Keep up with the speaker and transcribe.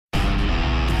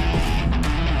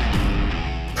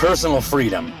Personal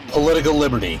freedom, political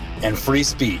liberty, and free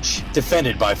speech,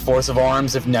 defended by force of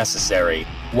arms if necessary.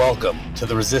 Welcome to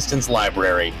the Resistance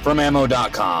Library from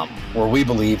ammo.com, where we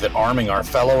believe that arming our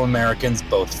fellow Americans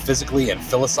both physically and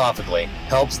philosophically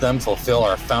helps them fulfill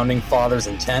our founding fathers'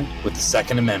 intent with the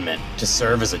Second Amendment to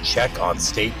serve as a check on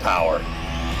state power.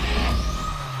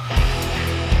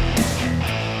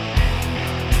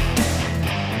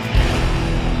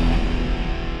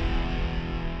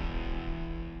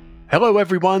 Hello,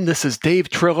 everyone. This is Dave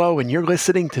Trillo, and you're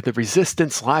listening to the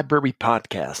Resistance Library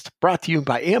podcast, brought to you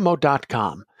by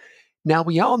ammo.com. Now,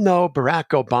 we all know Barack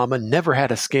Obama never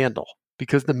had a scandal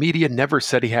because the media never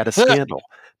said he had a scandal.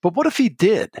 But what if he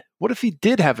did? What if he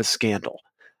did have a scandal?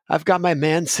 I've got my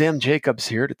man Sam Jacobs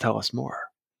here to tell us more.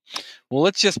 Well,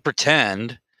 let's just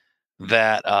pretend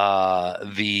that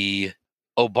the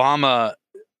Obama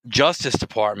Justice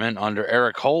Department under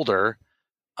Eric Holder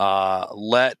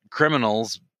let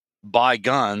criminals buy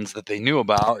guns that they knew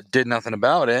about, did nothing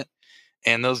about it,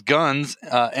 and those guns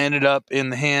ended up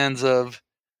in the hands of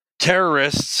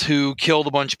terrorists who killed a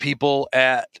bunch of people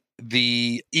at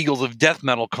the Eagles of Death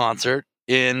Metal concert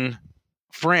in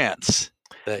France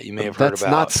that you may have heard about.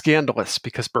 That's not scandalous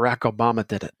because Barack Obama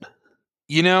did it.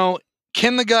 You know,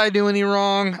 can the guy do any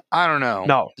wrong? I don't know.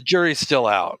 No. The jury's still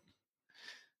out.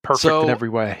 Perfect in every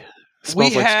way.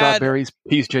 Smells like strawberries,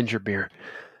 peas, ginger beer.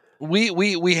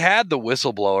 We had the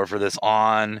whistleblower for this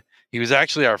on. He was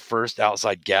actually our first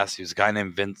outside guest. He was a guy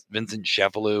named Vincent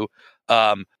Sheffield.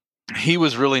 He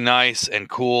was really nice and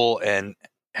cool and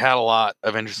had a lot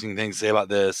of interesting things to say about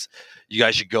this. You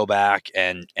guys should go back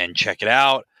and check it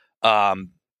out.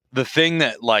 The thing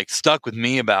that stuck with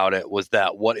me about it was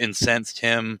that what incensed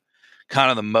him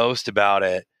kind of the most about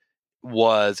it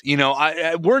was,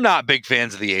 we're not big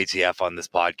fans of the ATF on this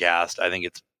podcast. I think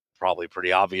it's probably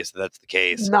pretty obvious that's the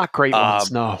case. Not great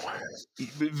ones, no.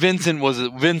 Vincent was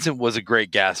a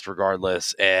great guest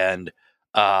regardless, and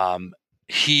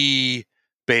he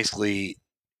basically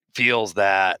feels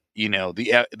that the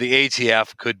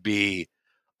ATF could be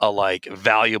a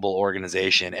valuable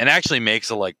organization, and actually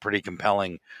makes a pretty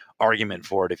compelling argument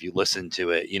for it if you listen to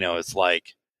it. It's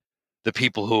like the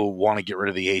people who want to get rid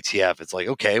of the ATF. It's like,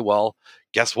 okay, well,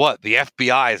 guess what? The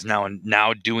FBI is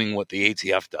now doing what the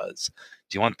ATF does.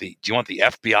 Do you want the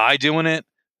FBI doing it?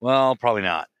 Well, probably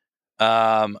not.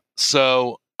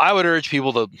 So I would urge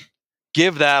people to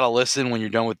give that a listen when you're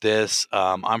done with this.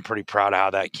 I'm pretty proud of how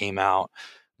that came out,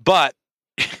 but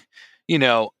I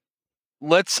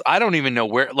don't even know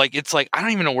where, I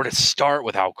don't even know where to start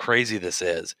with how crazy this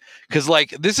is. Cause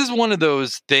this is one of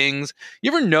those things,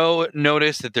 you ever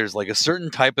notice that there's a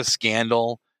certain type of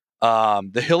scandal,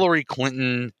 the Hillary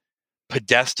Clinton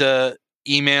Podesta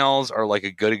emails are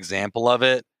a good example of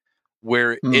it,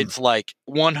 where it's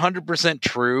 100%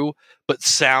 true, but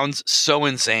sounds so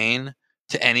insane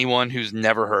to anyone who's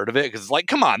never heard of it. Cause it's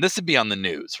come on, this would be on the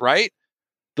news, right?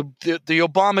 The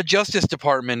Obama Justice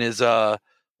Department is,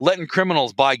 letting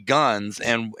criminals buy guns,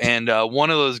 and one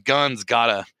of those guns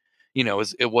got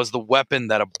it was the weapon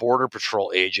that a Border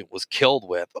Patrol agent was killed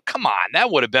with. Oh, come on, that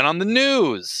would have been on the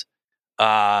news.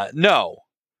 No.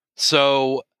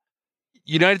 So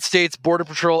United States Border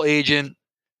Patrol agent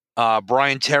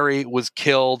Brian Terry was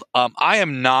killed. I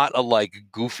am not a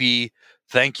goofy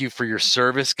thank you for your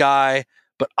service guy,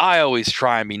 but I always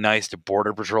try and be nice to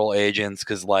Border Patrol agents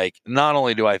because not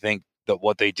only do I think that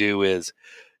what they do is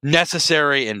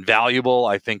necessary and valuable,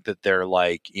 I think that they're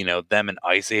them and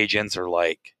ICE agents are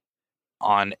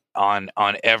on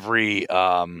every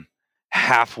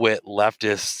half-wit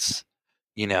leftist's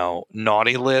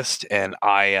naughty list, and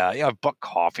I bought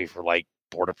coffee for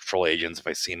Border Patrol agents if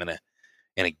I see them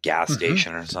in a gas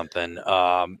station or something.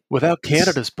 Without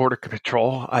Canada's Border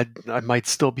Patrol, I might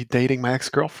still be dating my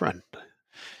ex-girlfriend.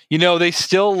 They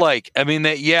still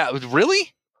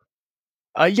really?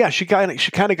 Yeah, she kind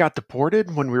of got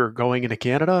deported when we were going into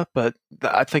Canada, but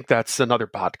I think that's another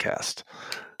podcast.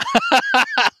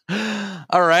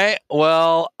 All right.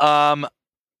 Well,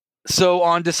 so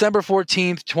on December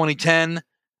 14th, 2010,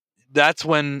 that's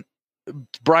when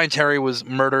Brian Terry was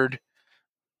murdered.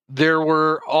 There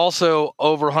were also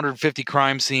over 150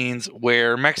 crime scenes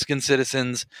where Mexican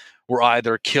citizens were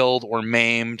either killed or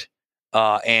maimed,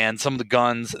 and some of the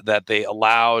guns that they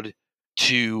allowed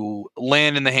to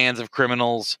land in the hands of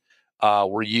criminals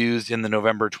were used in the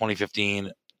November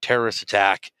 2015 terrorist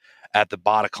attack at the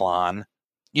Bataclan.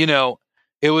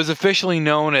 It was officially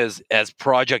known as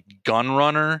Project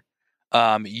Gunrunner.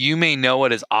 You may know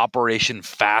it as Operation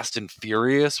Fast and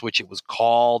Furious, which it was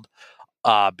called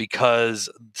because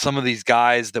some of these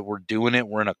guys that were doing it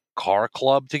were in a car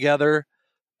club together.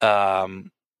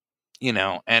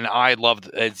 and I love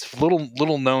it's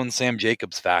little known Sam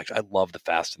Jacobs fact. I love the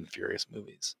Fast and the Furious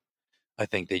movies. I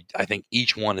think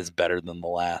each one is better than the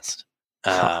last.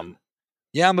 Yeah,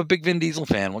 I'm a big Vin Diesel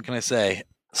fan. What can I say?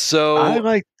 So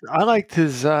I liked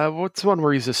his what's the one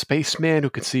where he's a spaceman who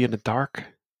can see in the dark?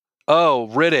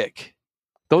 Riddick.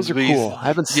 Those are cool. I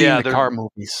haven't seen the car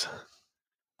movies.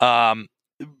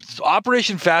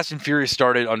 Operation Fast and Furious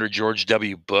started under George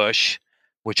W. Bush,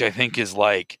 which I think is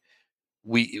like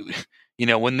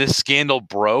when this scandal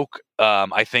broke,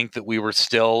 I think that we were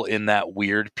still in that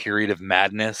weird period of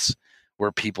madness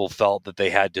where people felt that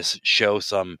they had to show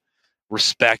some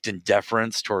respect and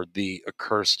deference toward the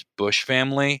accursed Bush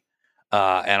family.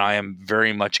 And I am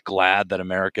very much glad that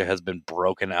America has been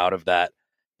broken out of that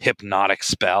hypnotic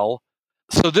spell.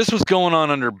 So this was going on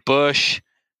under Bush,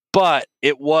 but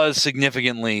it was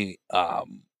significantly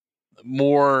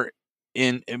more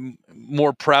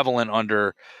prevalent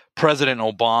under President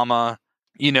Obama.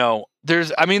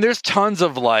 There's tons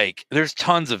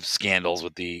of scandals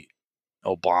with the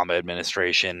Obama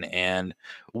administration, and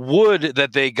would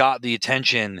that they got the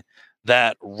attention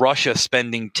that Russia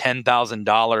spending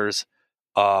 $10,000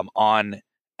 on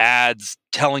ads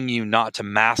telling you not to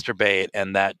masturbate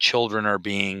and that children are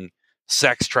being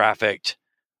sex trafficked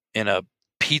in a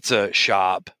pizza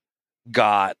shop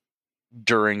got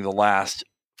during the last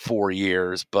 4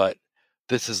 years, but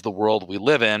this is the world we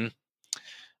live in.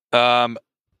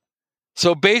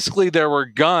 So basically there were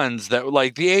guns that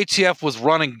the ATF was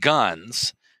running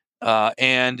guns,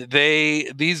 and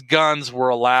these guns were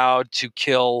allowed to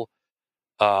kill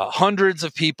hundreds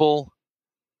of people.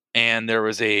 And there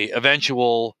was a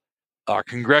eventual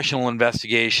congressional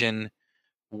investigation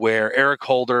where Eric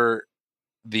Holder,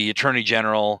 the Attorney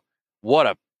General, what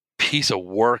a piece of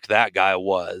work that guy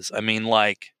was. I mean,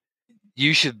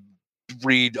 you should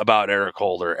read about Eric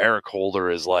Holder. Eric Holder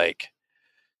is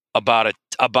about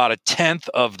a tenth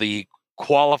of the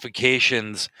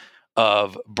qualifications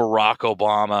of Barack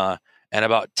Obama and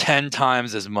about 10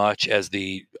 times as much as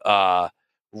the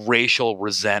racial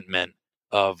resentment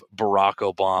of Barack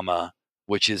Obama,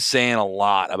 which is saying a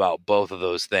lot about both of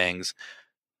those things.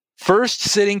 First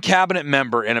sitting cabinet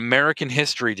member in American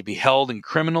history to be held in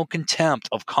criminal contempt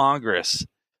of Congress.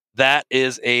 That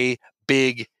is a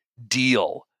big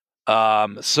deal.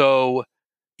 So,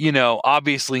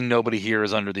 obviously nobody here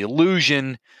is under the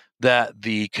illusion that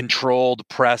the controlled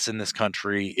press in this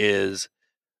country is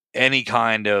any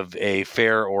kind of a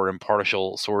fair or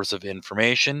impartial source of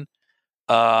information.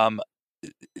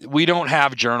 We don't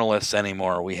have journalists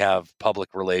anymore. We have public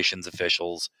relations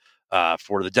officials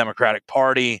for the Democratic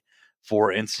Party,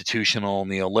 for institutional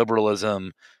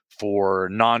neoliberalism, for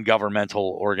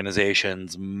non-governmental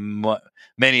organizations,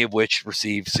 many of which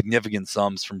receive significant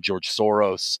sums from George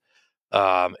Soros.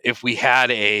 If we had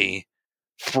a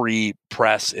free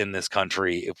press in this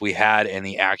country, if we had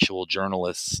any actual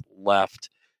journalists left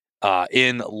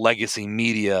in legacy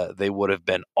media, they would have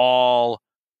been all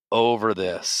over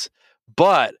this.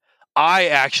 But I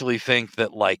actually think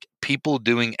that people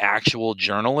doing actual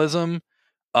journalism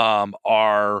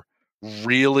are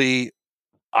really,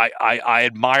 I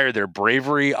admire their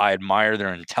bravery. I admire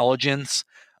their intelligence.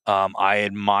 I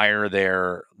admire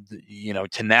their,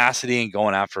 tenacity and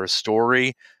going after a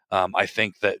story. I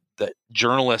think that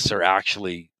journalists are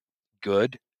actually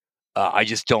good. I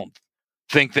just don't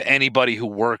think that anybody who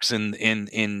works in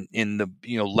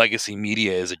the legacy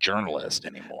media is a journalist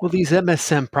anymore. Well, these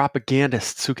MSM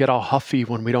propagandists who get all huffy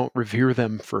when we don't revere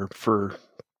them for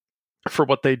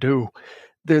what they do,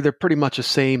 they're pretty much the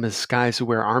same as guys who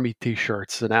wear army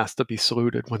T-shirts and ask to be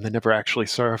saluted when they never actually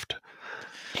served.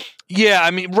 Yeah,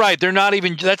 I mean, right? They're not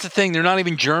even. That's the thing. They're not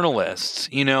even journalists.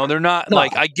 They're not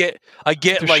I get they're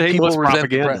people resent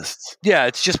the propagandists. Yeah,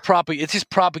 it's just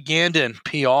propaganda and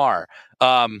PR.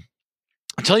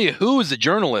 I'll tell you who is a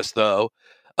journalist, though.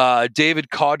 David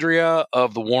Caudria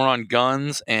of the War on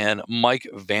Guns and Mike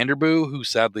Vanderboe, who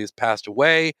sadly has passed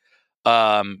away.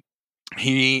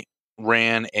 He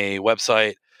ran a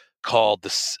website called the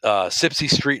Sipsey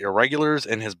Street Irregulars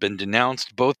and has been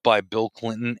denounced both by Bill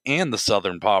Clinton and the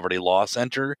Southern Poverty Law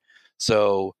Center.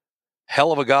 So,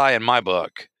 hell of a guy in my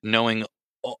book, knowing,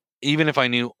 even if I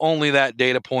knew only that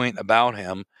data point about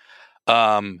him.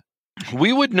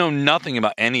 We would know nothing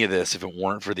about any of this if it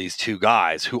weren't for these two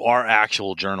guys who are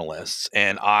actual journalists.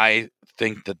 And I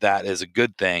think that that is a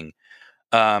good thing.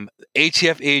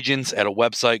 ATF agents at a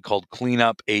website called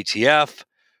Cleanup ATF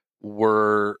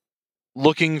were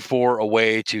looking for a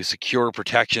way to secure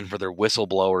protection for their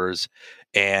whistleblowers.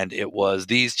 And it was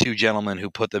these two gentlemen who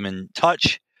put them in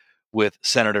touch with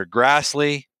Senator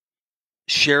Grassley,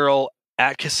 Cheryl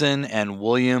Atkinson, and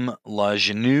William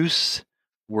LaJeunesse.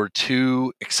 were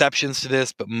two exceptions to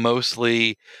this, but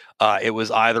mostly it was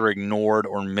either ignored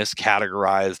or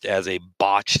miscategorized as a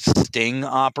botched sting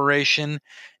operation.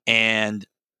 And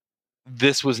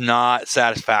this was not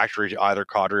satisfactory to either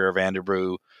Caudry or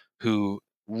Vanderbrew, who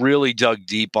really dug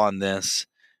deep on this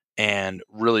and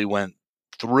really went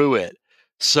through it.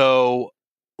 So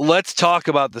let's talk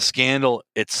about the scandal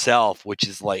itself, which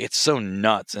is like, it's so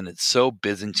nuts and it's so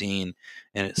Byzantine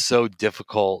and it's so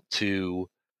difficult to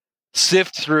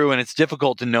sift through, and it's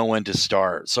difficult to know when to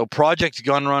start. So Project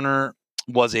Gunrunner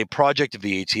was a project of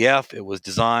the ATF. It was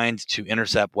designed to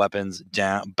intercept weapons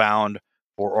bound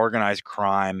for organized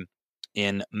crime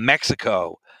in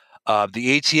Mexico.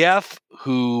 The ATF,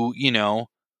 who, you know,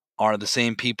 are the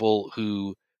same people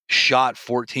who shot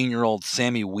 14-year-old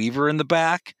Sammy Weaver in the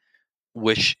back,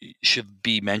 which should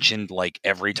be mentioned like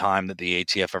every time that the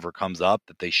ATF ever comes up,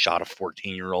 that they shot a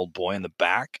 14-year-old boy in the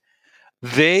back.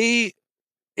 They,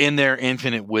 in their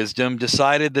infinite wisdom,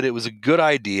 decided that it was a good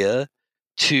idea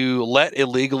to let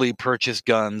illegally purchased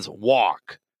guns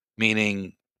walk,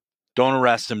 meaning don't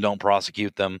arrest them, don't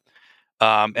prosecute them.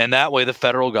 And that way the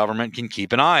federal government can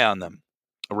keep an eye on them,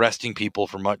 arresting people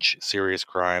for much serious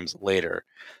crimes later.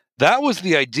 That was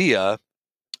the idea.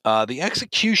 The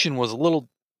execution was a little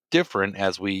different,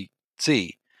 as we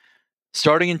see.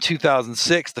 Starting in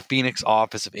 2006, the Phoenix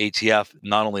office of ATF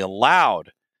not only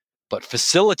allowed, but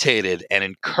facilitated and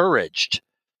encouraged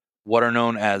what are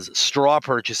known as straw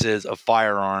purchases of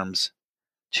firearms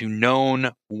to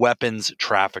known weapons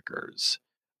traffickers.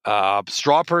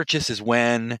 Straw purchase is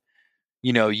when,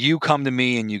 you know, you come to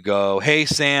me and you go, "Hey,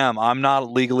 Sam, I'm not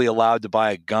legally allowed to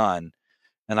buy a gun."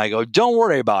 And I go, "Don't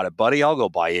worry about it, buddy. I'll go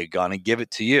buy you a gun and give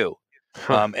it to you."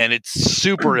 And it's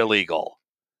super illegal.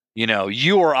 You know,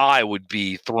 you or I would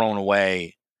be thrown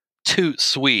away toot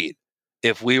sweet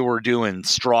if we were doing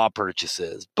straw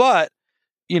purchases. But,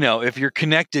 you know, if you're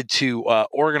connected to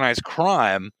organized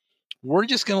crime, we're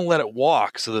just going to let it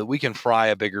walk so that we can fry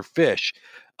a bigger fish.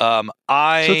 So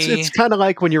it's kind of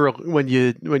like when you're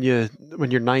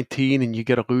 19 and you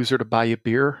get a loser to buy you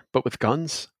beer, but with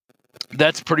guns.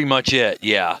 That's pretty much it.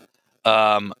 Yeah.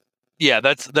 That's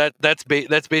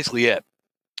basically it.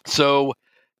 So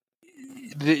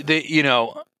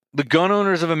the gun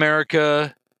owners of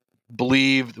America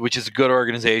believed, which is a good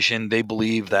organization, they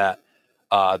believe that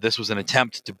this was an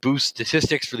attempt to boost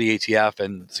statistics for the ATF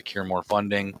and secure more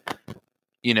funding.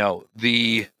 You know,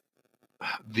 the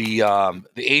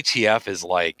ATF is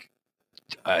like,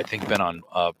 I think, been on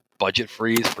a budget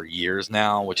freeze for years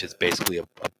now, which is basically a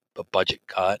budget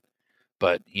cut.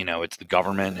 But, you know, it's the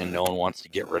government and no one wants to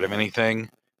get rid of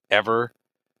anything ever.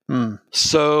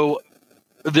 So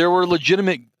there were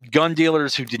legitimate gun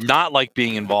dealers who did not like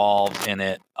being involved in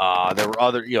it. There were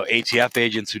other, ATF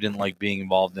agents who didn't like being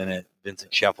involved in it.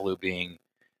 Vincent Cefalu being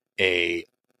a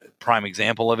prime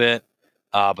example of it.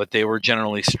 But they were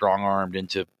generally strong-armed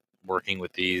into working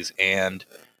with these. And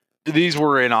these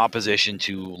were in opposition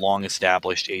to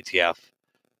long-established ATF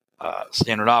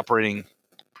standard operating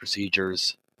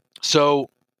procedures. So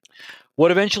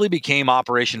what eventually became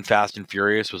Operation Fast and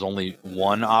Furious was only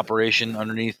one operation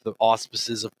underneath the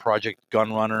auspices of Project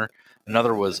Gunrunner.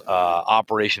 Another was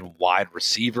Operation Wide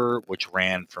Receiver, which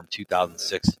ran from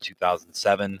 2006 to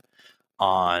 2007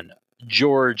 on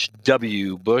George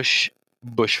W. Bush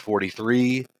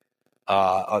 43.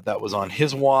 That was on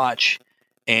his watch.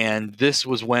 And this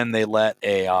was when they let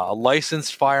a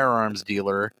licensed firearms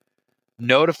dealer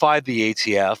notified the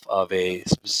ATF of a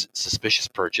suspicious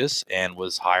purchase and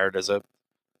was hired as a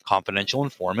confidential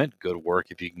informant. Good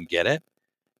work if you can get it.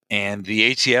 And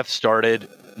the ATF started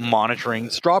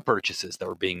monitoring straw purchases that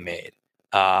were being made.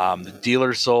 The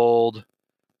dealer sold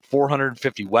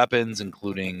 450 weapons,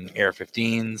 including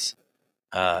AR-15s,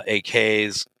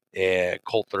 AKs,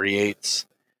 Colt 38s.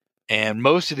 And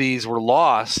most of these were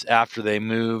lost after they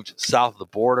moved south of the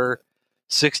border.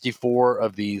 64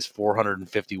 of these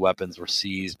 450 weapons were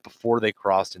seized before they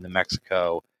crossed into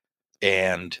Mexico,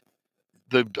 and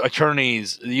the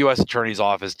U.S. Attorney's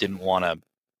Office didn't want to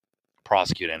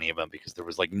prosecute any of them because there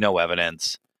was like no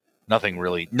evidence, nothing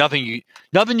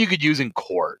you could use in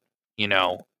court,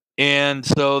 And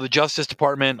so the Justice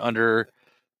Department under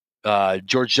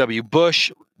George W.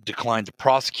 Bush declined to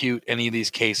prosecute any of these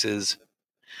cases.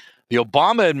 The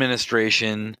Obama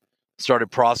administration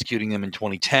started prosecuting them in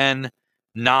 2010.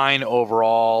 9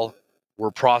 overall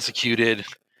were prosecuted.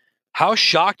 How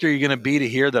shocked are you going to be to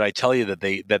hear that I tell you that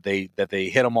they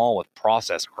hit them all with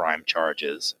process crime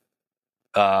charges?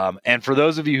 And for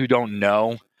those of you who don't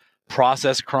know,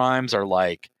 process crimes are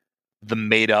like the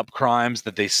made up crimes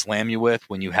that they slam you with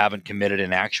when you haven't committed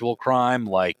an actual crime,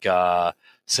 like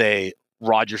say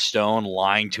Roger Stone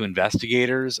lying to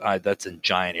investigators. That's in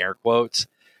giant air quotes.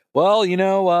 Well,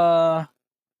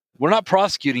 we're not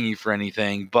prosecuting you for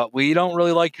anything, but we don't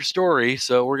really like your story,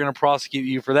 so we're going to prosecute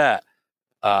you for that.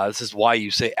 This is why you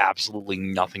say absolutely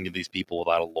nothing to these people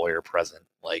without a lawyer present.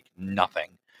 Like, nothing.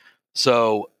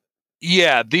 So,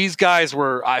 yeah, these guys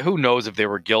were, who knows if they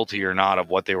were guilty or not of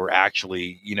what they were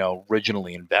actually,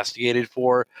 originally investigated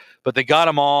for, but they got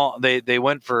them all. They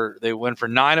went for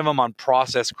 9 of them on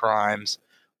process crimes.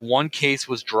 1 case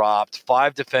was dropped.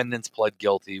 5 defendants pled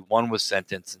guilty. 1 was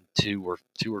sentenced, and 2 were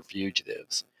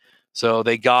fugitives. So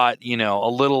they got, a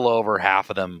little over half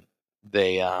of them.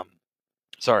 They,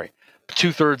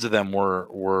 2/3 of them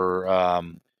were I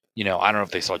don't know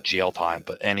if they saw jail time,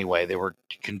 but anyway, they were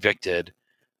convicted.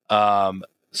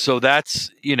 So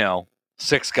that's,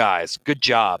 6 guys. Good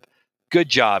job. Good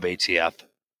job, ATF.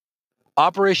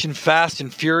 Operation Fast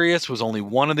and Furious was only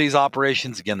one of these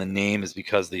operations. Again, the name is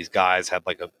because these guys had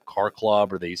like a car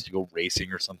club, or they used to go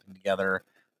racing or something together.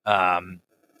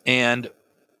 And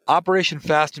Operation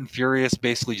Fast and Furious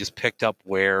basically just picked up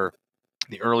where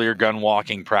the earlier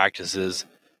gunwalking practices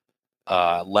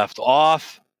left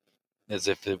off, as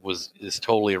if it was this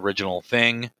totally original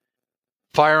thing.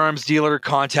 Firearms dealer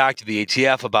contacted the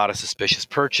ATF about a suspicious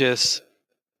purchase,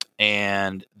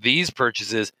 and these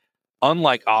purchases,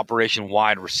 unlike Operation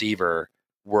Wide Receiver,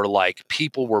 were like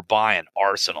people were buying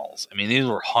arsenals. I mean, these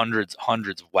were hundreds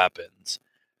of weapons.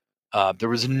 There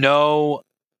was no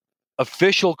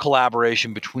official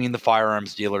collaboration between the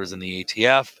firearms dealers and the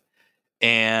ATF,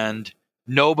 and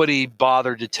nobody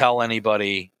bothered to tell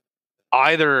anybody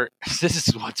either. This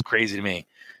is what's crazy to me.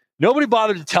 Nobody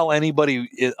bothered to tell anybody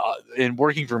in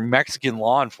working for Mexican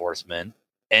law enforcement,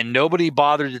 and nobody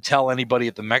bothered to tell anybody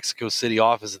at the Mexico City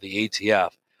office of the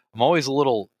ATF. I'm always a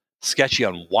little sketchy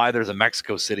on why there's a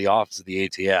Mexico City office of the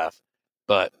ATF,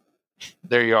 but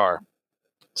there you are.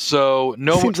 So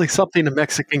seems like something the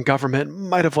Mexican government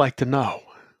might have liked to know.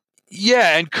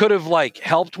 Yeah, and could have like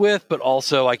helped with, but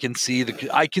also I can see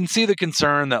the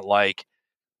concern that like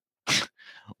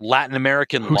Latin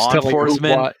American law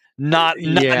enforcement not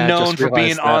known for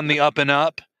being on the up and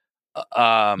up.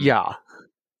 Yeah.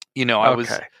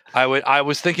 I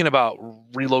was thinking about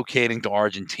relocating to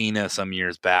Argentina some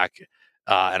years back,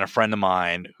 and a friend of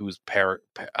mine who's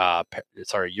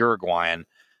Uruguayan,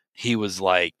 he was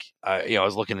like, I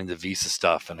was looking into visa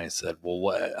stuff, and I said,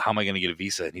 well, how am I going to get a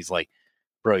visa? And he's like,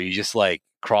 bro, you just like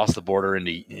cross the border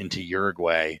into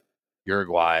Uruguay,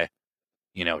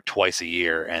 twice a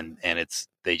year, and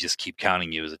they just keep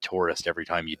counting you as a tourist every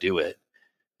time you do it.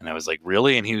 And I was like,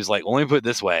 really? And he was like, well, let me put it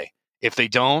this way: if they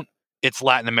don't, it's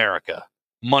Latin America.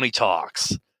 Money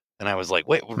talks. And I was like,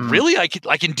 wait, really? I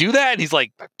can do that? And he's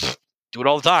like, do it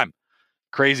all the time.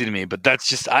 Crazy to me, but that's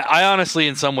just, I honestly,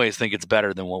 in some ways, think it's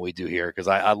better than what we do here, because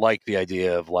I like the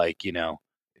idea of like,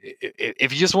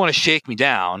 if you just want to shake me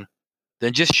down,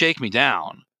 then just shake me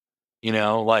down.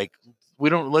 Like,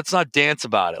 let's not dance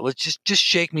about it. Let's just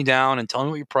shake me down and tell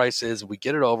me what your price is, and we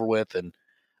get it over with. And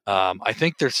I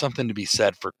think there's something to be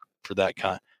said for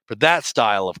that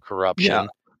style of corruption,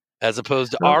 as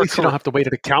opposed to at least you don't have to wait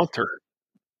at a counter.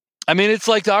 I mean, it's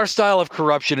like our style of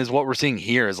corruption is what we're seeing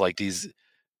here, is like these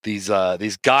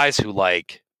guys who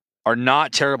like are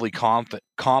not terribly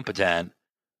competent,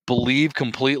 believe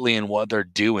completely in what they're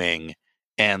doing,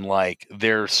 and like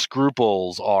their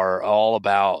scruples are all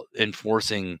about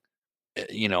enforcing,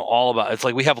 it's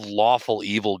like we have lawful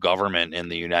evil government in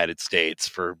the United States,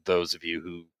 for those of you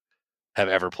who have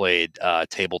ever played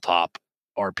tabletop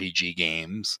RPG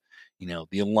games.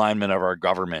 The alignment of our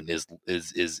government is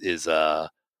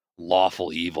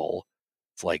lawful evil.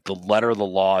 It's like the letter of the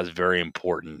law is very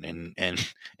important, and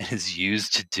is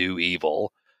used to do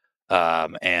evil.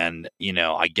 And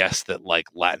I guess that like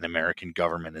Latin American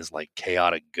government is like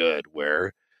chaotic good,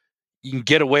 where you can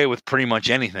get away with pretty much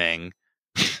anything.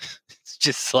 It's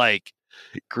just like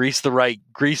grease the right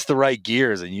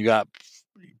gears, and you got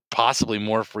possibly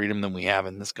more freedom than we have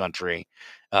in this country,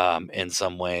 in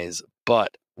some ways.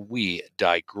 But we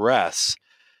digress.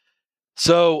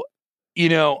 So,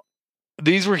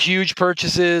 these were huge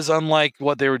purchases, unlike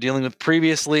what they were dealing with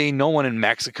previously. No one in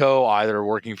Mexico, either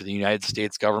working for the United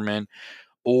States government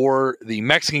or the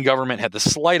Mexican government, had the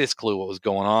slightest clue what was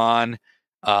going on.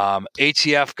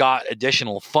 ATF got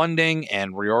additional funding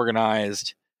and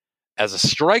reorganized as a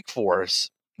strike force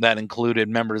that included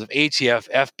members of ATF,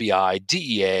 FBI,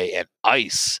 DEA, and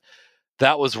ICE.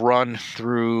 That was run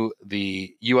through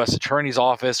the U.S. Attorney's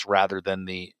Office rather than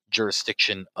the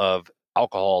jurisdiction of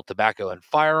alcohol, tobacco, and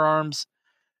firearms.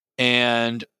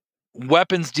 And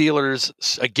weapons dealers,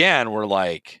 again, were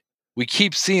like, we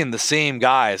keep seeing the same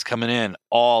guys coming in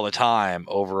all the time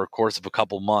over a course of a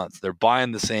couple months. They're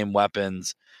buying the same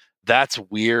weapons. That's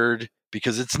weird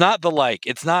because it's not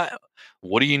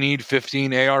what do you need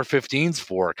 15 AR-15s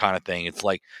for kind of thing. It's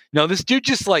like, no, this dude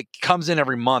just like comes in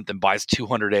every month and buys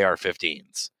 200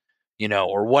 AR-15s,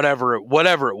 or whatever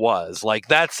it was. Like,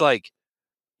 that's like,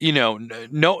 no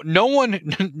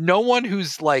one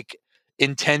who's like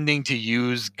intending to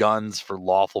use guns for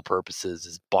lawful purposes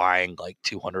is buying like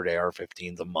 200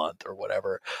 AR-15s a month or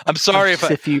whatever. I'm sorry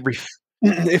if you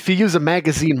use a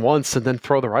magazine once and then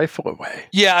throw the rifle away.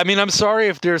 Yeah, I mean, I'm sorry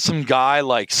if there's some guy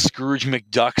like Scrooge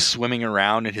McDuck swimming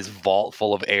around in his vault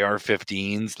full of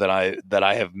AR-15s that I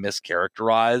have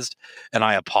mischaracterized, and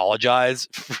I apologize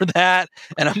for that.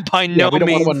 And I'm by no we don't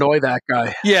means want to annoy that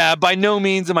guy. Yeah, by no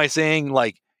means am I saying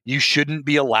like you shouldn't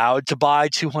be allowed to buy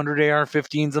 200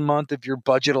 AR-15s a month if your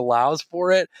budget allows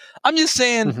for it. I'm just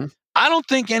saying, I don't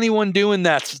think anyone doing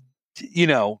that's,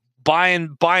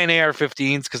 buying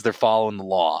AR-15s because they're following the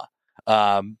law.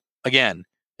 Again,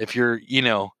 if you're,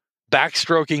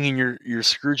 backstroking in your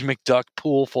Scrooge McDuck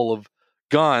pool full of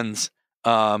guns,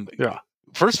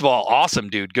 first of all, awesome,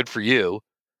 dude. Good for you.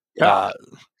 Yeah.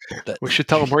 We should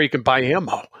tell them where you can buy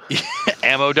ammo.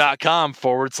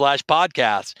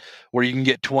 ammo.com/podcast, where you can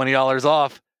get $20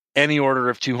 off any order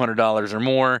of $200 or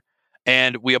more.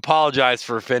 And we apologize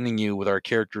for offending you with our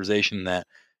characterization that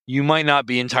you might not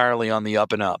be entirely on the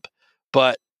up and up.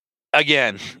 But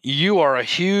again, you are a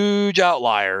huge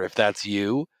outlier if that's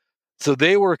you. So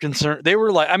they were concerned. They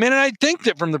were like, I mean, and I think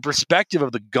that from the perspective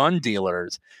of the gun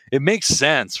dealers, it makes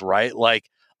sense, right? Like,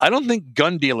 I don't think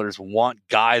gun dealers want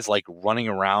guys like running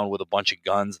around with a bunch of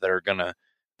guns that are gonna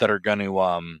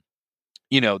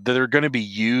be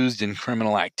used in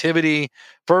criminal activity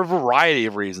for a variety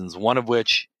of reasons. One of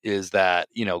which is that,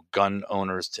 legal gun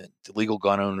owners tend to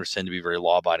be very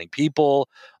law-abiding people.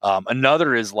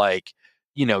 Another is like,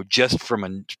 just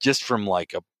from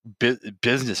like a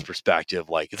business perspective,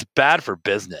 like it's bad for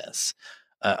business.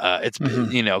 It's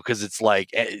because it's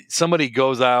like somebody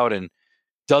goes out and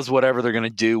does whatever they're going to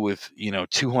do with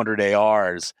 200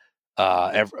 ARs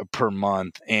per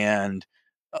month, and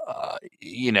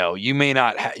you may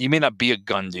not be a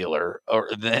gun dealer, or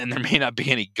then there may not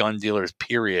be any gun dealers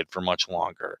period for much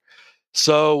longer.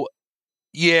 So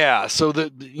the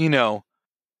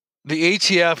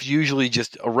ATF usually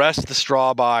just arrests the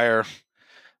straw buyer,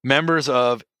 members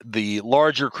of the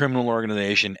larger criminal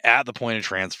organization at the point of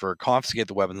transfer, confiscate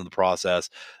the weapons in the process.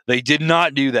 They did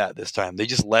not do that this time. They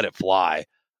just let it fly,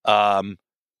 or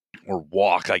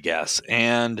walk, I guess.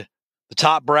 And the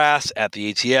top brass at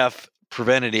the ATF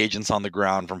prevented agents on the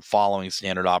ground from following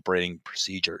standard operating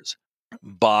procedures.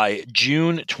 By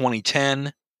June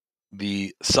 2010,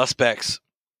 the suspects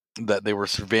that they were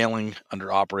surveilling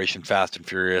under Operation Fast and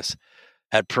Furious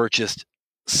had purchased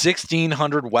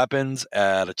 1,600 weapons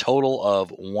at a total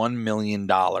of $1 million.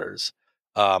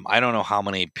 I don't know how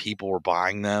many people were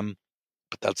buying them,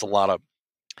 but that's a lot of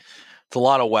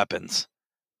weapons.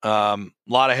 A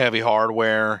lot of heavy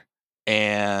hardware.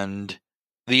 And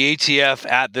the ATF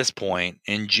at this point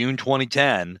in June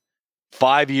 2010,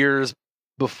 5 years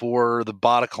before the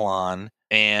Bataclan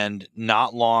and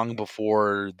not long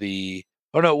before it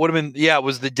would have been, it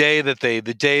was the day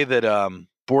that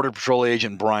Border Patrol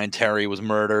agent Brian Terry was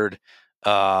murdered.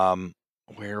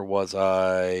 Where was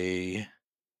I?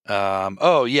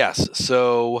 Oh yes.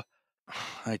 So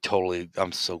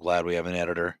I'm so glad we have an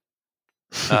editor.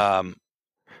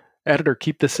 Editor,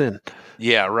 keep this in.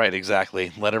 Yeah, right,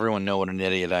 exactly. Let everyone know what an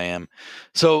idiot I am.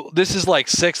 So this is like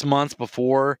 6 months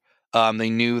before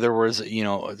they knew there was,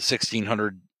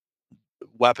 1,600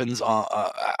 weapons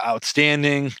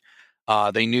outstanding.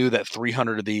 They knew that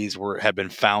 300 of these had been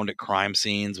found at crime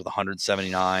scenes, with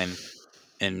 179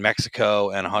 in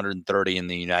Mexico and 130 in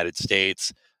the United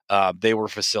States. They were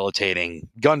facilitating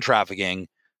gun trafficking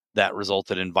that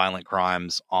resulted in violent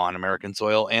crimes on American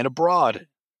soil and abroad.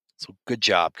 So good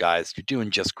job, guys. You're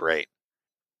doing just great.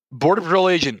 Border Patrol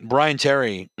agent Brian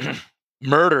Terry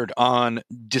murdered on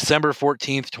December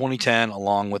 14th, 2010,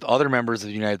 along with other members of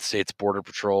the United States Border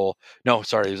Patrol. No,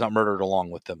 sorry, he was not murdered along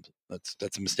with them.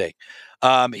 That's a mistake.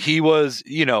 He was,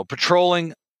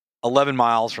 patrolling 11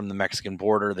 miles from the Mexican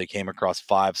border. They came across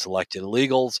 5 selected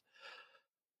illegals,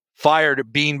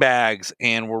 fired beanbags,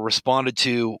 and were responded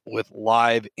to with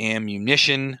live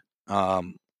ammunition.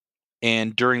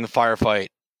 And during the firefight,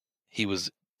 he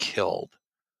was killed.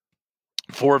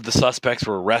 4 of the suspects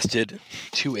were arrested.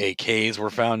 2 AKs were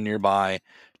found nearby,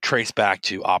 traced back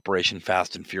to Operation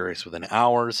Fast and Furious within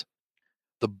hours.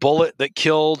 The bullet that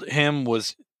killed him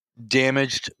was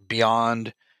damaged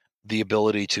beyond the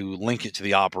ability to link it to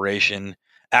the operation,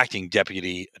 acting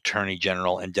deputy attorney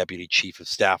general and deputy chief of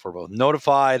staff were both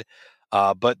notified.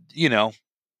 But,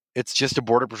 it's just a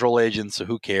border patrol agent, so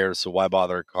who cares? So why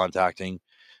bother contacting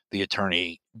the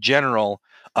attorney general?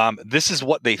 This is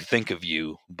what they think of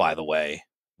you, by the way,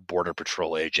 border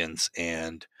patrol agents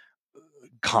and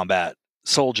combat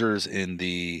soldiers in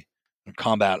the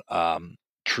combat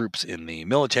troops in the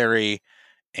military,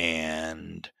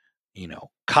 and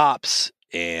cops,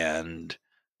 and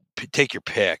take your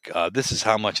pick. This is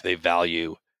how much they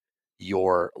value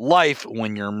your life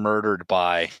when you're murdered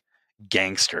by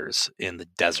gangsters in the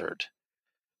desert.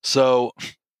 So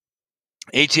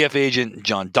ATF agent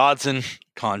John Dodson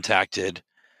contacted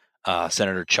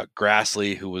Senator Chuck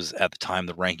Grassley, who was at the time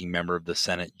the ranking member of the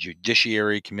Senate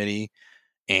Judiciary Committee,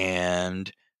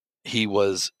 and he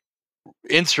was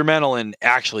instrumental in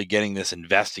actually getting this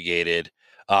investigated.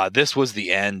 This was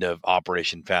the end of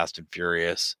Operation Fast and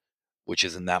Furious, which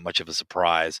isn't that much of a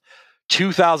surprise.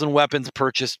 2,000 weapons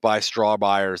purchased by straw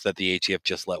buyers that the ATF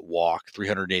just let walk.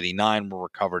 389 were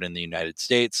recovered in the United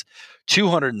States.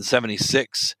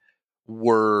 276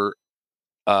 were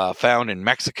found in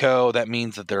Mexico. That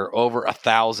means that there are over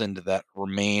 1,000 that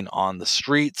remain on the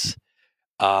streets.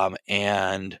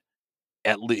 And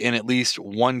in at least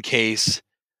one case,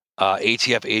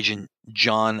 ATF agent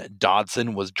John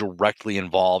Dodson was directly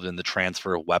involved in the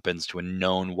transfer of weapons to a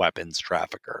known weapons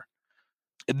trafficker.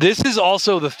 This is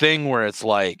also the thing where it's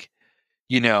like,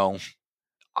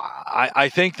 I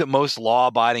think that most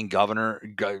law-abiding gun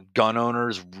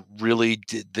owners really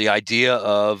did the idea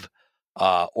of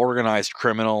organized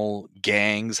criminal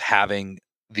gangs having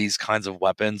these kinds of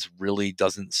weapons really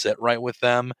doesn't sit right with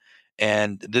them.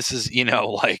 And this is,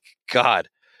 God,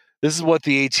 this is what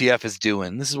the ATF is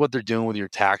doing. This is what they're doing with your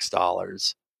tax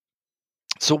dollars.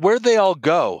 So where'd they all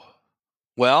go?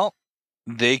 Well,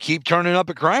 they keep turning up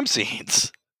at crime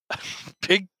scenes.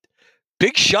 Big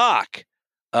shock.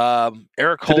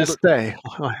 Eric Holder. To this day.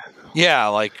 Yeah,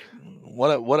 like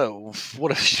what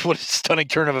a stunning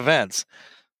turn of events.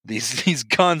 These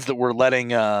guns that we're letting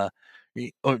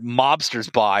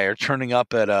mobsters buy are turning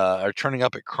up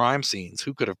at crime scenes.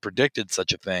 Who could have predicted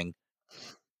such a thing?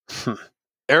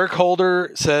 Eric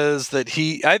Holder says that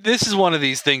this is one of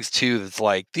these things too that's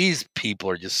like, these people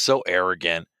are just so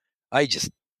arrogant.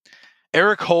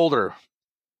 Eric Holder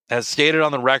has stated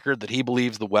on the record that he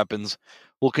believes the weapons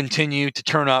will continue to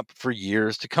turn up for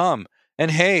years to come.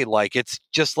 And hey, like, it's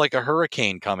just like a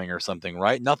hurricane coming or something,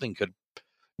 right? Nothing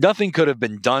could have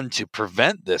been done to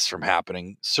prevent this from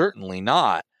happening. Certainly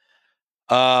not.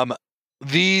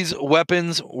 These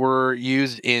weapons were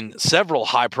used in several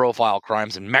high-profile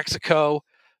crimes in Mexico.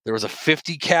 There was a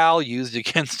 50 cal used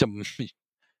against a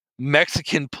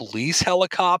Mexican police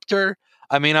helicopter.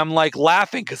 I mean, I'm like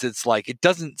laughing because it's like, it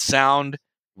doesn't sound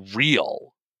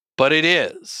real, but it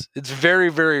is. It's very,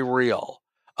 very real.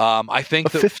 I think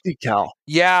a 50 cal.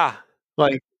 Yeah.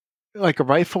 Like a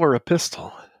rifle or a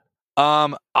pistol.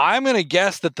 I'm going to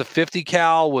guess that the 50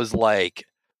 cal was like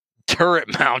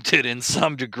turret mounted in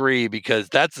some degree, because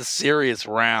that's a serious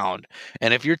round.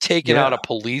 And if you're taking out a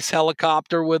police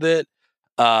helicopter with it,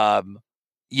 I'm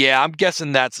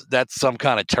guessing that's some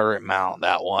kind of turret mount,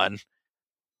 that one.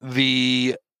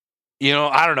 I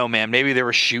don't know, man. Maybe they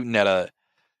were shooting at a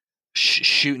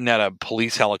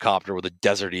police helicopter with a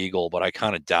Desert Eagle, but I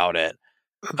kind of doubt it.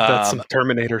 That's some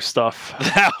Terminator stuff.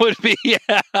 That would be,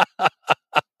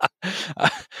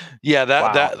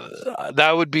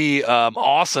 that would be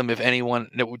awesome if anyone.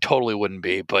 It totally wouldn't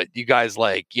be, but you guys,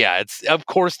 it's, of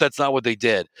course that's not what they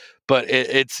did, but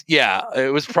it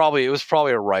was probably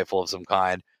a rifle of some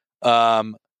kind.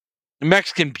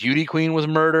 Mexican beauty queen was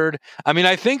murdered. I mean,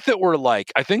 I think that we're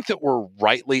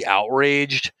rightly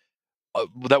outraged.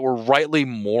 That we're rightly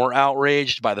more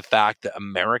outraged by the fact that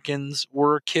Americans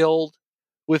were killed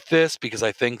with this, because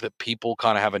I think that people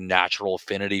kind of have a natural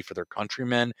affinity for their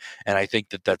countrymen, and I think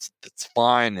that that's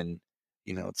fine, and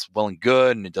it's well and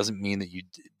good, and it doesn't mean that you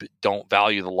don't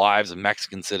value the lives of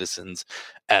Mexican citizens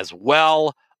as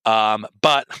well.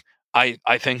 But I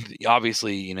think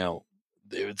obviously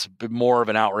it's a bit more of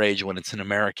an outrage when it's an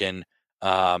American,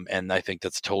 and I think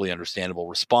that's a totally understandable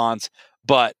response.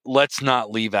 But let's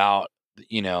not leave out,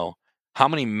 how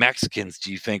many Mexicans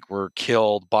do you think were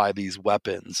killed by these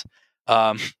weapons?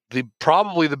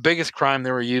 Probably the biggest crime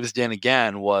they were used in,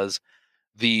 again, was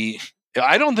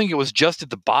I don't think it was just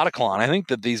at the Bataclan. I think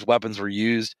that these weapons were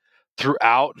used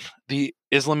throughout the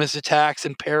Islamist attacks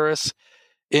in Paris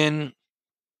in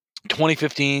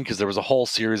 2015, because there was a whole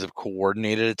series of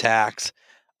coordinated attacks.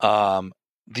 The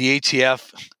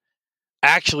ATF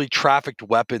actually trafficked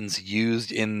weapons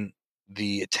used in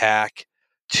the attack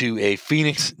to a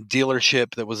Phoenix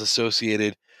dealership that was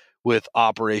associated with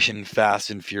Operation Fast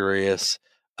and Furious.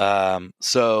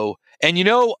 So, and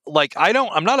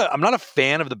I'm not a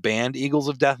fan of the band Eagles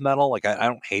of Death Metal. Like I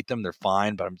don't hate them; they're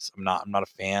fine, but I'm not a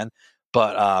fan.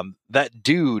 But that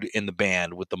dude in the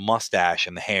band with the mustache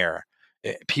and the hair,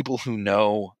 people who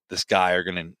know this guy are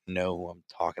gonna know who I'm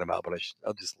talking about. But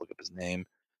I'll just look up his name.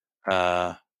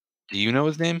 Do you know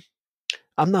his name?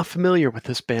 I'm not familiar with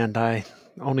this band. I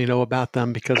only know about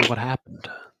them because of what happened.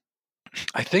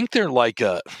 I think they're like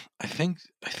a. I think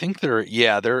they're I think they're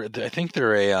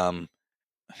a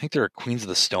I think they're a Queens of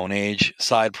the Stone Age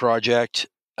side project.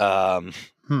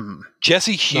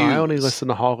 Jesse Hughes. No, I only listen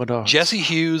to Holocaust. Jesse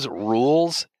Hughes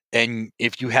rules, and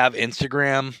if you have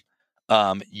Instagram,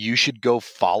 you should go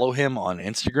follow him on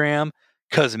Instagram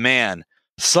because man,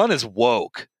 son is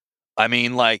woke. I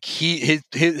mean, like his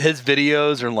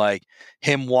videos are like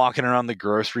him walking around the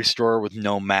grocery store with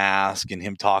no mask, and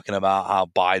him talking about how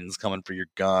Biden's coming for your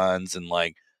guns, and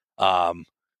like,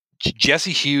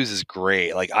 Jesse Hughes is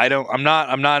great. Like I'm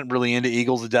not really into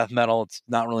Eagles of Death Metal. It's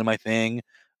not really my thing.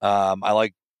 I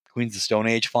like Queens of Stone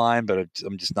Age fine, but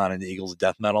I'm just not into Eagles of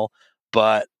Death Metal.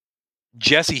 But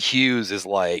Jesse Hughes is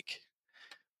like,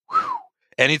 whew.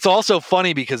 And it's also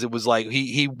funny because it was like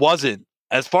he wasn't,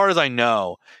 as far as I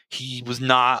know, he was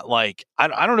not like,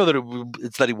 I don't know that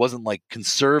it's that he wasn't like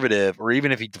conservative, or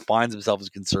even if he defines himself as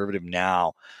conservative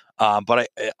now. But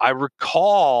I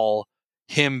recall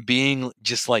him being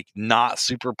just like not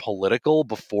super political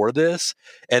before this,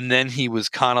 and then he was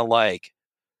kind of like,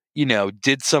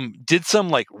 did some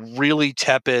like really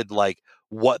tepid, like,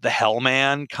 what the hell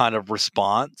man kind of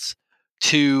response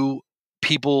to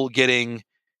people getting,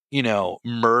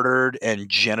 murdered and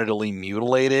genitally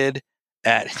mutilated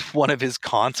at one of his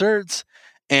concerts.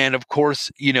 And of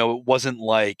course, it wasn't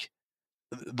like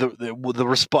the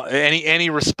response, any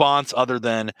response other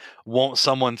than, won't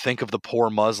someone think of the poor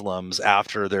Muslims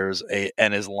after there's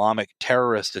an Islamic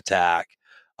terrorist attack,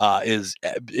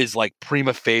 is like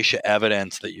prima facie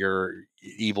evidence that you're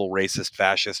evil, racist,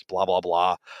 fascist, blah blah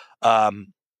blah.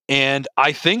 And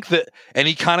I think that, and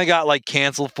he kind of got like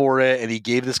canceled for it, and he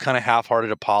gave this kind of half-hearted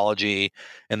apology,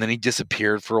 and then he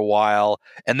disappeared for a while,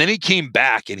 and then he came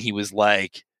back, and he was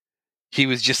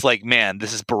just like, man,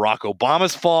 this is Barack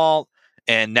Obama's fault.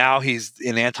 And now he's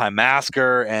an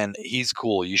anti-masker, and he's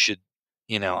cool. You should,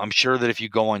 I'm sure that if you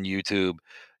go on YouTube,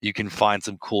 you can find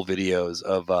some cool videos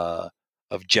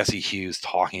of Jesse Hughes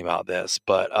talking about this.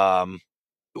 But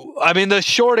I mean, the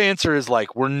short answer is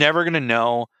like, we're never going to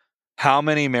know how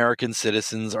many American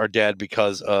citizens are dead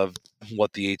because of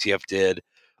what the ATF did,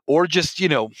 or just,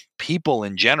 people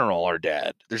in general are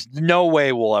dead. There's no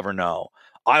way we'll ever know.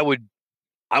 I would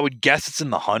guess it's in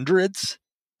the hundreds,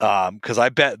 because I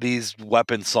bet these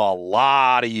weapons saw a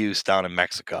lot of use down in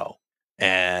Mexico,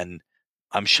 and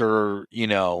I'm sure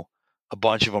a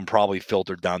bunch of them probably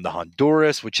filtered down to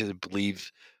Honduras, which I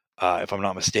believe, if I'm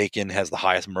not mistaken, has the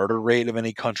highest murder rate of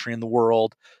any country in the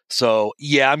world. So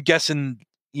yeah, I'm guessing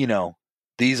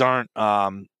these aren't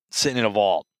sitting in a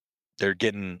vault; they're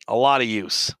getting a lot of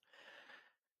use.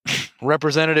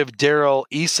 Representative Daryl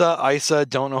Issa,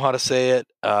 don't know how to say it,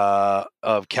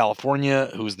 of California,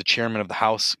 who is the chairman of the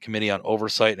House Committee on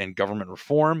Oversight and Government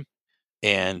Reform,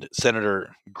 and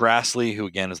Senator Grassley, who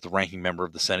again is the ranking member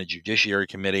of the Senate Judiciary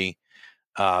Committee.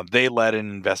 They led an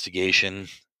investigation,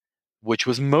 which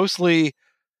was mostly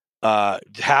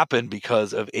happened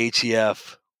because of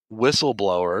ATF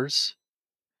whistleblowers.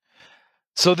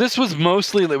 So this was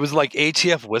mostly, it was like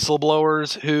ATF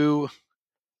whistleblowers who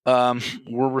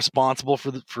were responsible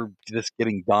for this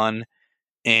getting done,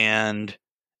 and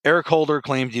Eric Holder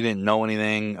claimed he didn't know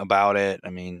anything about it. I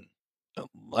mean,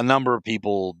 a number of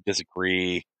people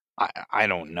disagree. I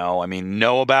don't know. I mean,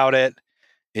 know about it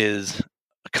is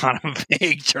a kind of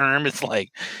vague term. It's like,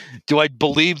 do I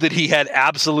believe that he had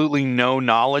absolutely no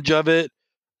knowledge of it?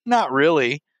 Not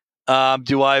really.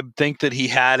 Do I think that he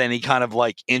had any kind of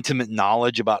like intimate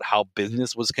knowledge about how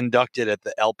business was conducted at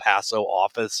the El Paso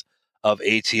office of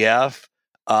ATF?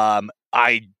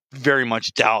 I very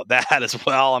much doubt that as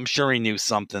well. I'm sure he knew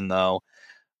something though.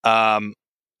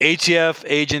 ATF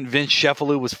agent Vince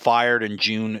Sheffield was fired in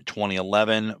June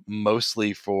 2011,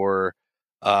 mostly for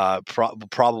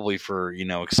probably for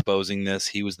exposing this.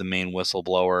 He was the main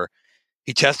whistleblower.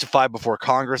 He testified before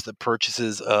Congress that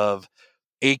purchases of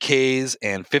AKs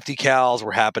and 50 cals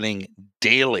were happening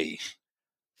daily.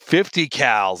 50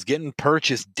 cals getting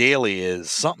purchased daily is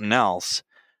something else.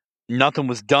 Nothing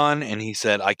was done, and he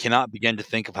said, I cannot begin to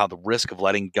think of how the risk of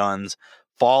letting guns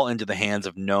fall into the hands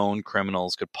of known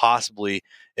criminals could possibly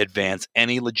advance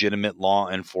any legitimate law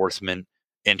enforcement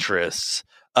interests.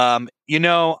 I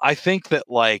think that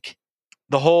like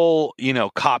the whole,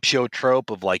 cop show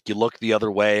trope of like you look the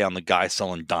other way on the guy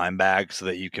selling dime bags so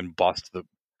that you can bust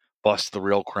the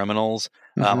real criminals.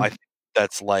 I think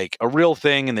that's like a real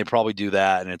thing, and they probably do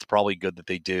that, and it's probably good that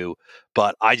they do.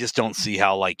 But I just don't see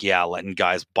how letting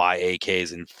guys buy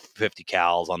AKs and 50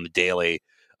 cals on the daily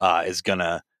is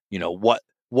gonna,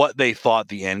 what they thought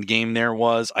the end game there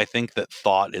was. I think that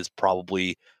thought is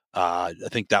probably I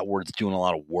think that word's doing a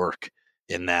lot of work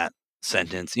in that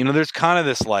sentence. There's kind of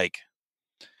this like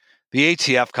the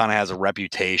ATF kind of has a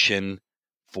reputation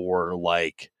for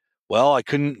like, well, I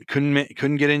couldn't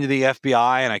get into the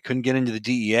FBI and I couldn't get into the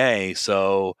DEA,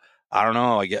 so I don't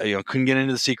know. Couldn't get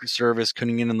into the Secret Service,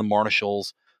 couldn't get into the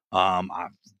Marshals.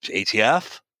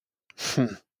 ATF,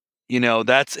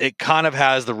 that's it. Kind of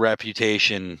has the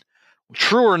reputation,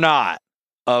 true or not,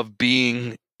 of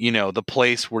being the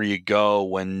place where you go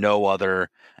when no other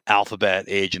alphabet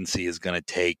agency is going to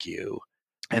take you.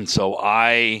 And so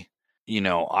I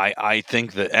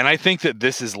think that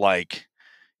this is like,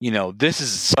 this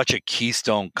is such a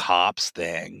Keystone Cops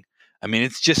thing. I mean,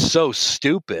 it's just so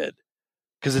stupid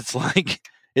because it's like,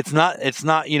 it's not,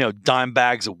 dime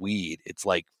bags of weed. It's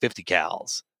like 50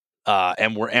 cals.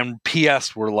 And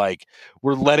PS, we're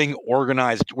letting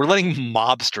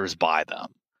mobsters buy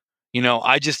them.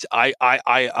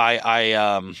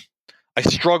 I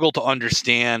struggle to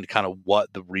understand kind of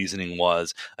what the reasoning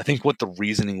was. I think what the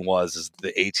reasoning was is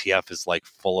the ATF is like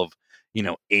full of,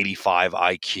 85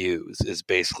 IQs is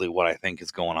basically what I think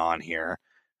is going on here.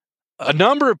 A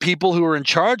number of people who were in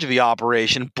charge of the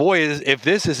operation, boy, if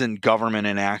this isn't government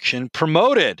in action,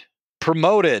 promoted,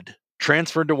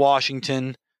 transferred to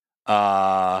Washington,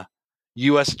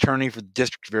 U.S. Attorney for the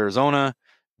District of Arizona,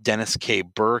 Dennis K.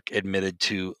 Burke, admitted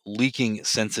to leaking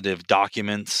sensitive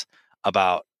documents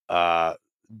about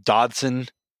Dodson,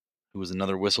 who was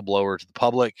another whistleblower to the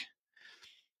public.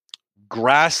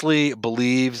 Grassley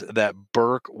believes that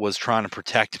Burke was trying to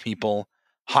protect people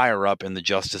higher up in the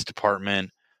Justice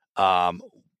Department.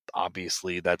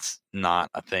 Obviously, that's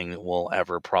not a thing that we'll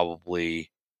ever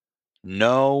probably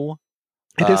know.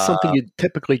 It is something you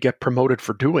typically get promoted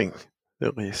for doing,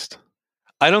 at least.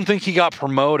 I don't think he got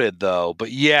promoted, though.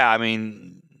 But yeah, I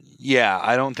mean,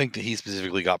 I don't think that he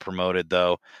specifically got promoted,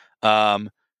 though.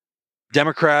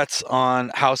 Democrats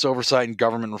on House Oversight and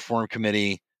Government Reform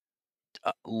Committee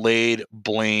laid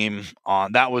blame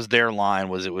on, that was their line,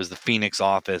 was it was the Phoenix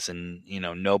office, and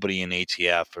nobody in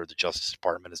ATF or the Justice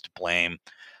Department is to blame.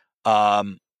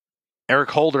 Eric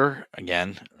Holder,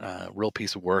 again, real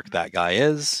piece of work that guy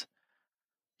is.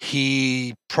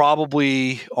 He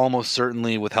probably almost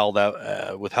certainly withheld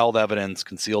evidence,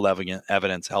 concealed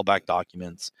evidence, held back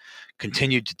documents,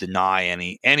 continued to deny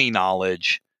any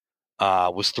knowledge,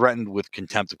 was threatened with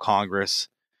contempt of Congress,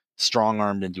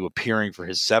 strong-armed into appearing for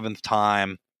his 7th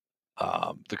time.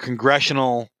 The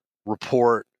congressional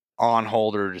report on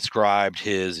Holder described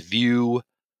his view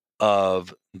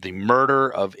of the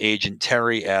murder of Agent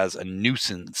Terry as a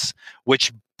nuisance,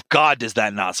 which, God, does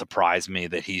that not surprise me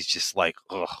that he's just like,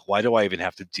 ugh, why do I even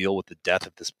have to deal with the death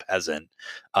of this peasant?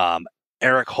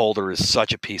 Eric Holder is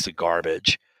such a piece of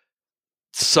garbage.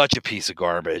 Such a piece of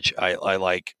garbage. I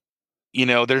like,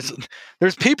 there's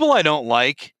people I don't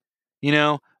like,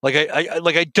 I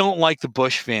don't like the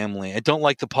Bush family. I don't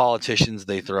like the politicians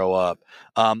they throw up.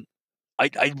 I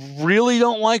really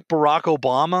don't like Barack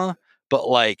Obama, but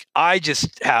I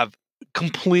just have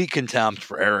complete contempt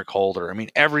for Eric Holder. I mean,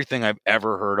 everything I've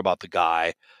ever heard about the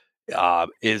guy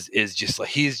is just like,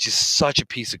 he's just such a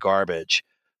piece of garbage.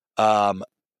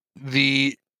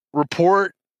 The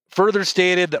report further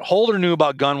stated that Holder knew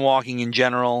about gunwalking in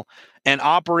general and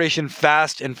Operation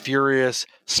Fast and Furious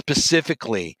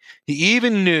specifically. He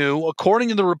even knew, according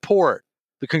to the report,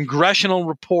 the congressional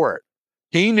report,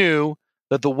 he knew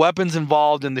that the weapons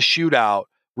involved in the shootout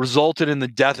resulted in the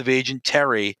death of Agent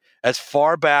Terry as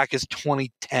far back as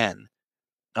 2010.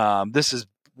 This is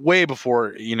way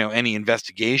before any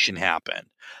investigation happened.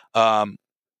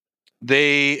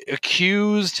 They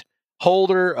accused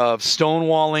Holder of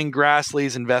stonewalling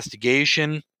Grassley's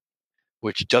investigation,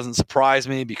 which doesn't surprise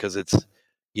me because it's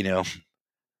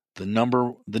the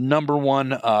number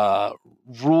one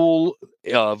rule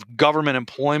of government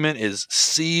employment is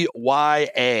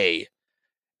CYA.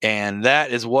 And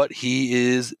that is what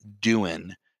he is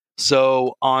doing.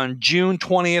 So on June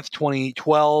 20th,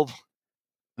 2012,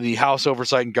 the House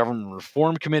Oversight and Government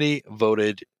Reform Committee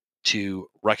voted to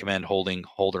recommend holding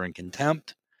Holder in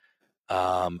contempt.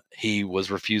 He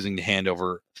was refusing to hand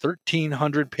over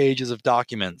 1,300 pages of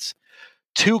documents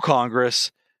to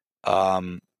Congress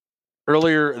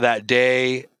earlier that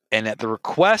day, and at the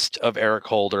request of Eric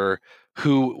Holder,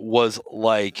 who was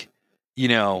like,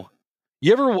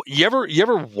 You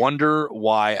ever wonder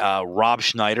why Rob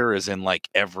Schneider is in like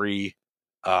every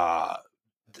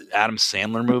Adam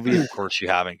Sandler movie? Of course you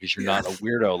haven't, because you're not a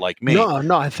weirdo like me.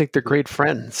 No, I think they're great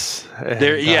friends.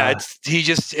 There, And, yeah,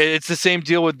 it's the same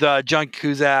deal with John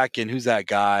Cusack and who's that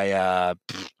guy?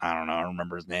 I don't know, I don't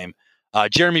remember his name.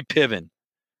 Jeremy Piven.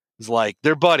 It's like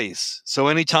they're buddies, so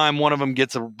anytime one of them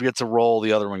gets a role,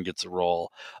 the other one gets a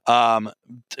role. Holder's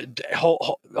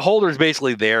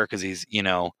basically there because he's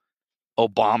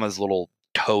Obama's little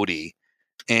toady,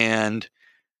 and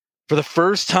for the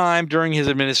first time during his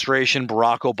administration,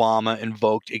 Barack Obama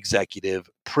invoked executive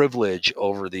privilege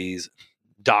over these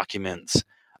documents.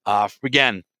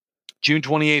 Again, June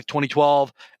 28th,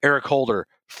 2012, Eric Holder,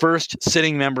 first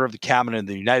sitting member of the cabinet of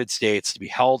the United States to be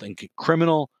held in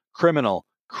criminal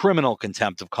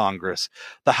contempt of Congress.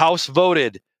 The House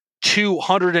voted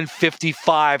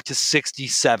 255 to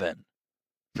 67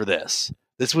 for this.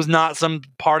 This was not some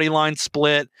party line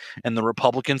split, and the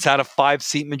Republicans had a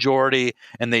 5-seat majority,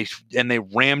 and they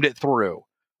rammed it through.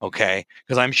 Okay,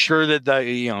 because I'm sure that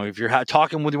if you're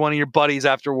talking with one of your buddies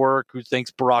after work who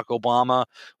thinks Barack Obama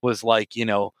was like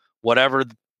whatever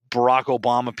Barack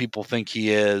Obama people think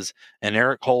he is, and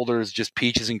Eric Holder is just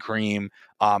peaches and cream.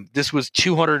 This was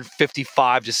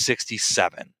 255 to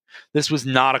 67. This was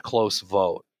not a close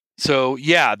vote. So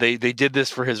yeah, they did this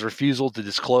for his refusal to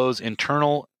disclose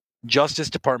internal Justice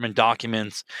Department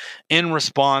documents in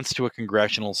response to a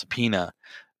congressional subpoena.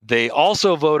 They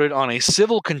also voted on a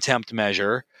civil contempt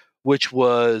measure, which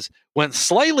went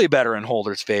slightly better in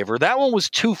Holder's favor. That one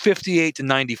was 258 to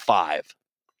 95.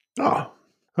 Oh,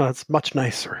 well, that's much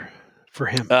nicer for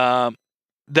him.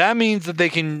 That means that they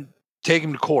can take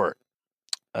him to court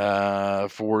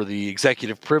for the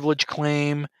executive privilege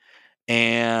claim,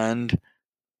 and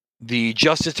the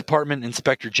Justice Department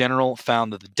Inspector General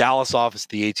found that the Dallas office of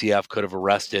the ATF could have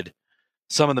arrested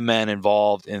some of the men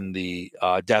involved in the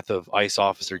death of ICE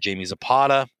officer Jamie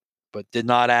Zapata, but did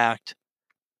not act.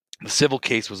 The civil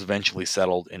case was eventually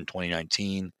settled in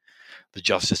 2019. The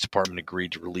Justice Department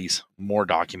agreed to release more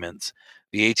documents.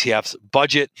 The ATF's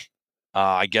budget,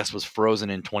 I guess, was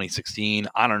frozen in 2016.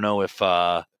 I don't know if,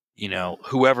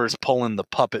 whoever's pulling the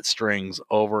puppet strings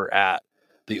over at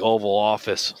the Oval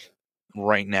Office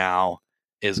right now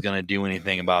is going to do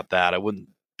anything about that. I wouldn't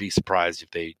be surprised if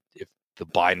the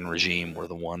Biden regime were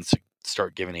the ones to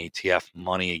start giving ATF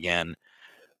money again.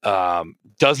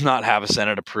 Does not have a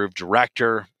Senate approved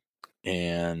director,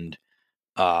 and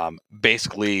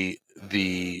basically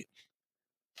the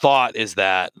thought is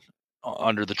that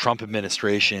under the Trump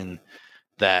administration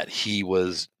that he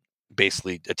was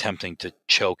basically attempting to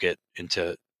choke it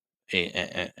into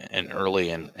an early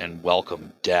and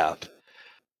welcome death.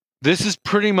 This is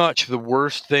pretty much the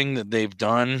worst thing that they've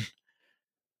done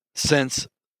since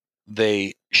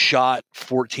they shot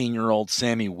 14-year-old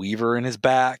Sammy Weaver in his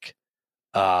back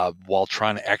while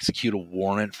trying to execute a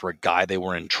warrant for a guy they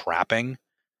were entrapping.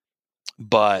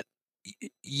 But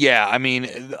yeah, I mean,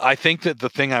 I think that the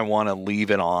thing I want to leave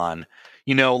it on,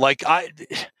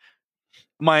 it's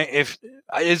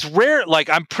rare.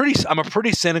 Like I'm a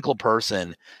pretty cynical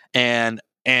person, and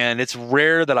it's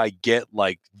rare that I get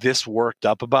like this worked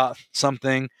up about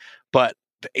something, but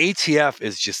the ATF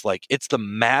is just like, it's the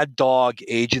mad dog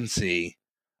agency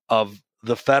of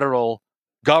the federal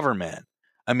government.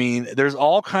 I mean, there's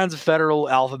all kinds of federal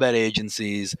alphabet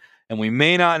agencies, and we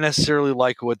may not necessarily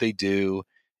like what they do,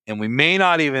 and we may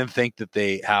not even think that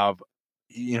they have,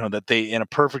 that they, in a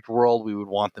perfect world, we would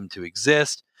want them to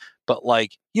exist. But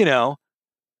like, the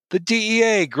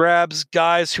DEA grabs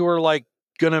guys who are like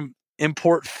going to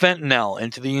import fentanyl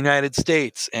into the United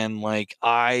States. And like,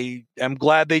 I am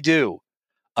glad they do.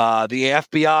 The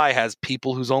FBI has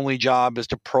people whose only job is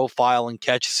to profile and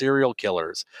catch serial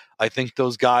killers. I think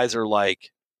those guys are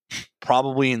like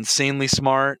probably insanely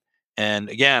smart. And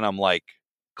again, I'm like,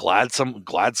 glad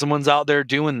someone's out there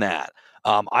doing that.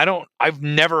 I've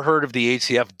never heard of the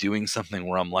ATF doing something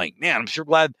where I'm like, man, I'm sure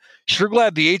glad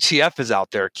the ATF is out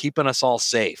there keeping us all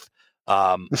safe.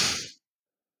 I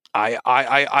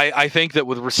think that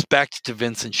with respect to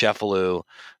Vincent Cefalu,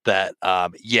 that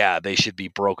they should be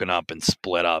broken up and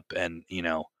split up, and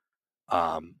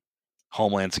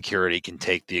Homeland Security can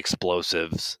take the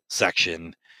explosives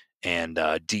section, and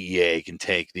DEA can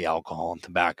take the alcohol and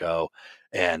tobacco,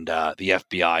 and the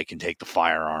FBI can take the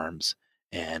firearms.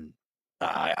 And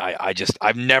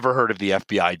I've never heard of the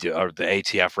FBI or the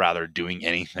ATF rather doing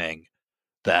anything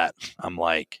that I'm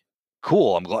like,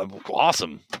 cool. I'm glad,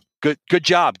 awesome. Good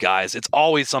job, guys. It's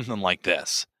always something like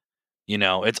this.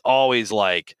 It's always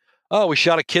like, oh, we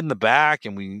shot a kid in the back,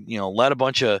 and we, let a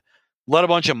bunch of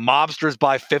mobsters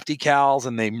buy 50 cals,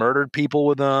 and they murdered people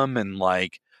with them, and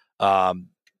like,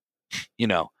 You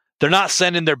know, they're not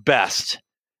sending their best.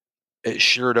 It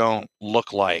sure don't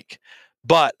look like.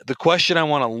 But the question I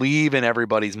want to leave in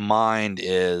everybody's mind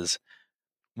is,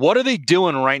 what are they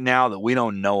doing right now that we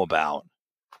don't know about?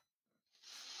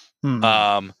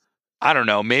 I don't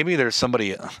know. Maybe there's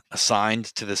somebody assigned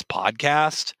to this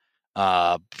podcast.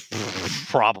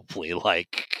 Probably,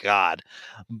 like, God,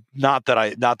 not that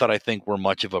I think we're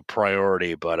much of a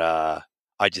priority, but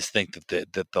I just think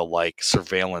that the like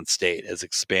surveillance state has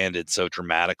expanded so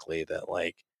dramatically that,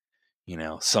 like, you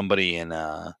know, somebody in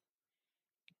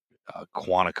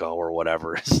Quantico or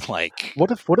whatever is like,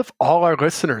 what if all our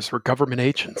listeners were government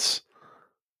agents?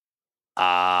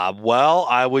 Well,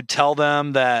 I would tell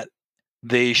them that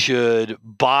they should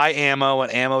buy ammo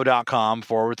at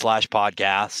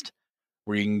ammo.com/podcast,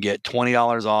 where you can get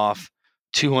 $20 off,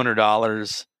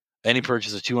 $200, any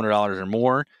purchase of $200 or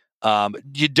more.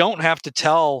 You don't have to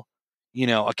tell, you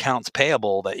know, accounts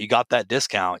payable that you got that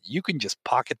discount. You can just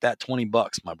pocket that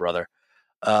 $20, my brother.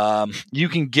 You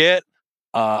can get,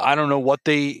 I don't know what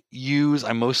they use.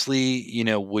 I mostly, you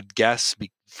know, would guess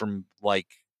from like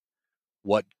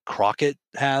what Crockett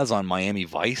has on Miami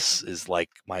Vice is like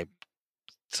my.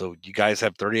 So you guys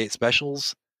have 38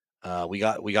 specials. We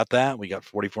got that. We got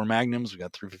 44 magnums. We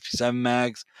got 357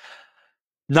 mags,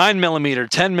 9mm,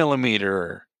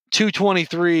 10mm,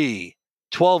 223,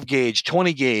 12 gauge,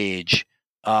 20 gauge.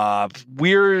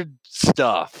 Weird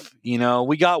stuff. You know,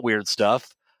 we got weird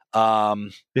stuff. Yeah.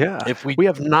 If we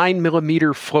have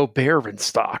 9mm Flaubert in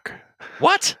stock.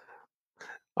 What?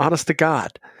 Honest to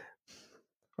God.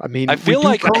 I mean, I feel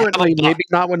like currently, maybe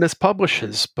not when this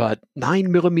publishes, but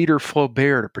 9mm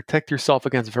Flaubert to protect yourself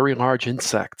against very large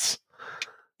insects.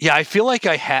 Yeah, I feel like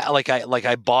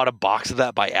I bought a box of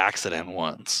that by accident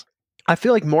once. I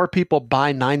feel like more people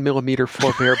buy 9mm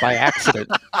Flaubert by accident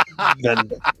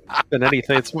than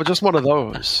anything. It's just one of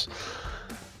those.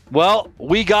 Well,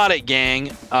 we got it,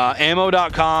 gang.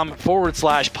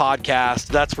 Ammo.com/podcast.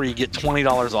 That's where you get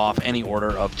 $20 off any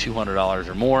order of $200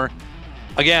 or more.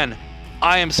 Again,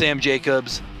 I am Sam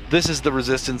Jacobs. This is the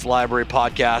Resistance Library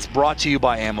Podcast, brought to you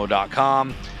by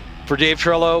Ammo.com. For Dave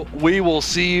Trello, we will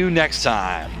see you next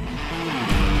time.